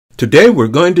Today we're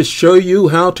going to show you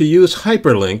how to use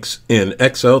hyperlinks in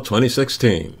Excel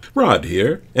 2016. Rod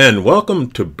here, and welcome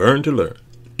to Burn to Learn.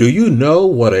 Do you know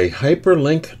what a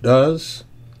hyperlink does?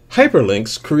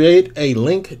 Hyperlinks create a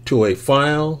link to a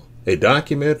file, a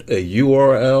document, a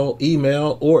URL,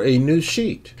 email, or a new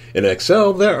sheet. In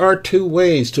Excel, there are two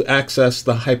ways to access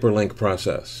the hyperlink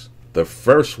process. The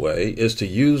first way is to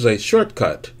use a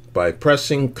shortcut by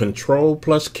pressing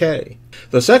Ctrl+K.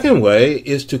 The second way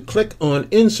is to click on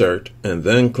Insert and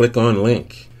then click on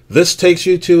Link. This takes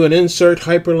you to an Insert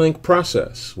Hyperlink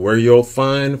process where you'll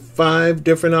find 5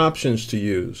 different options to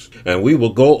use, and we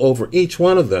will go over each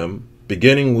one of them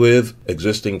beginning with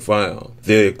Existing File.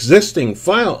 The Existing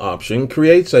File option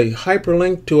creates a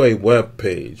hyperlink to a web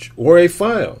page or a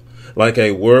file, like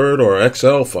a Word or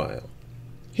Excel file.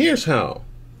 Here's how.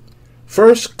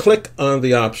 First, click on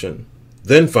the option.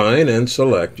 Then find and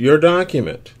select your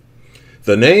document.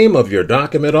 The name of your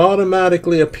document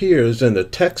automatically appears in the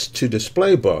text to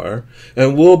display bar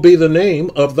and will be the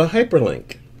name of the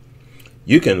hyperlink.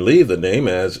 You can leave the name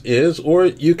as is or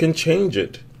you can change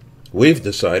it. We've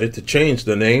decided to change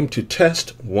the name to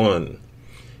Test 1.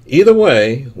 Either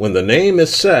way, when the name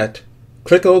is set,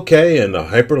 click OK and the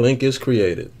hyperlink is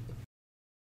created.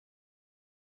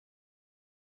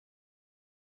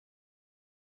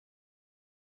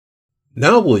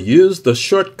 Now we'll use the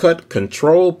shortcut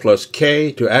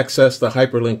Ctrl+K to access the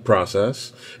hyperlink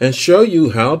process and show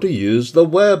you how to use the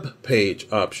web page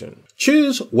option.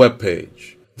 Choose Web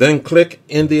Page. Then click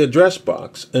in the address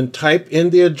box and type in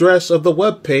the address of the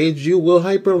web page you will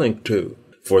hyperlink to.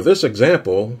 For this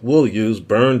example, we'll use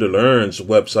Burn to Learn's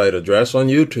website address on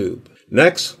YouTube.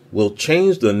 Next, we'll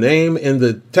change the name in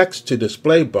the text to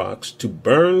display box to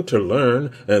Burn to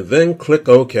Learn and then click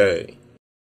OK.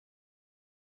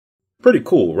 Pretty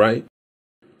cool, right?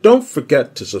 Don't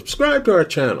forget to subscribe to our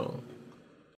channel.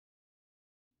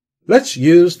 Let's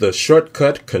use the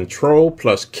shortcut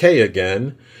Ctrl+K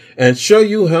again and show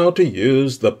you how to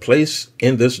use the Place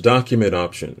in this document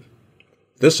option.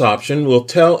 This option will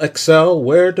tell Excel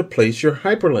where to place your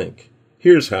hyperlink.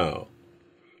 Here's how.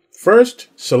 First,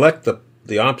 select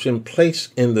the option Place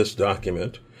in this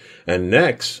document, and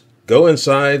next, go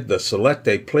inside the Select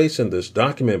a Place in this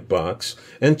document box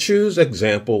and choose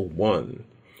Example 1.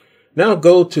 Now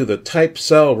go to the Type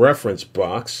Cell reference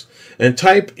box and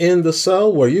type in the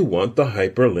cell where you want the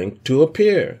hyperlink to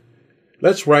appear.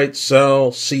 Let's write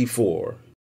cell C4.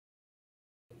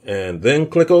 And then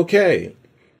click OK.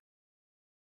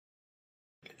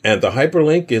 And the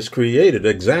hyperlink is created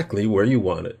exactly where you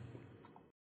want it.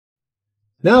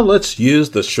 Now let's use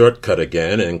the shortcut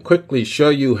again and quickly show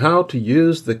you how to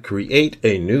use the Create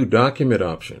a New Document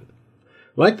option.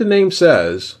 Like the name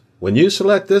says, when you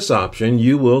select this option,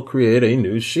 you will create a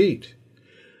new sheet.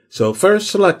 So first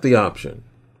select the option.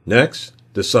 Next,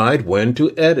 decide when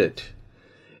to edit.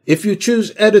 If you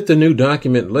choose Edit the New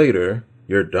Document later,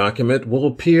 your document will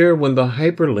appear when the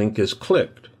hyperlink is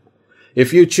clicked.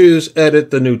 If you choose Edit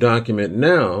the New Document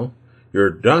now, your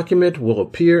document will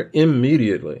appear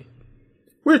immediately.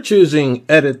 We're choosing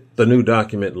Edit the New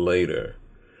Document later,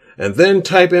 and then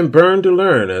type in Burn to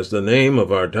Learn as the name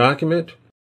of our document,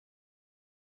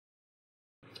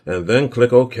 and then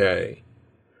click OK.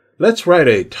 Let's write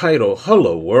a title,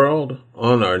 Hello World,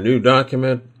 on our new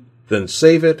document, then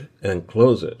save it and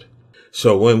close it.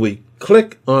 So when we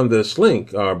click on this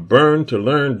link, our Burn to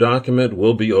Learn document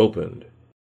will be opened.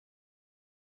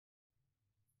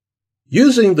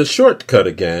 Using the shortcut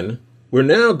again, we're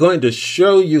now going to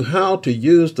show you how to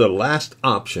use the last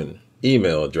option,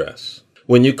 email address.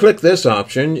 When you click this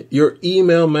option, your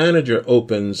email manager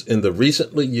opens in the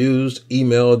recently used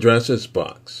email addresses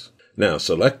box. Now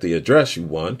select the address you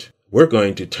want. We're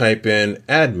going to type in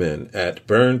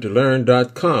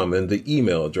admin@burntolearn.com in the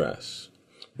email address.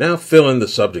 Now fill in the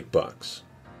subject box.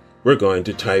 We're going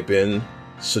to type in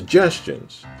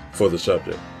suggestions for the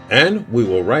subject, and we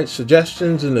will write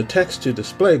suggestions in the text to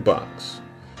display box.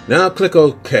 Now click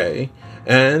OK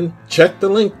and check the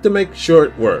link to make sure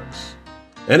it works.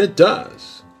 And it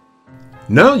does.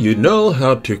 Now you know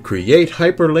how to create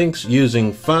hyperlinks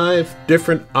using 5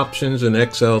 different options in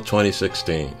Excel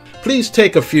 2016. Please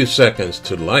take a few seconds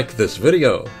to like this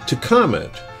video, to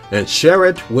comment, and share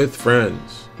it with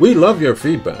friends. We love your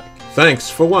feedback.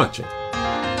 Thanks for watching.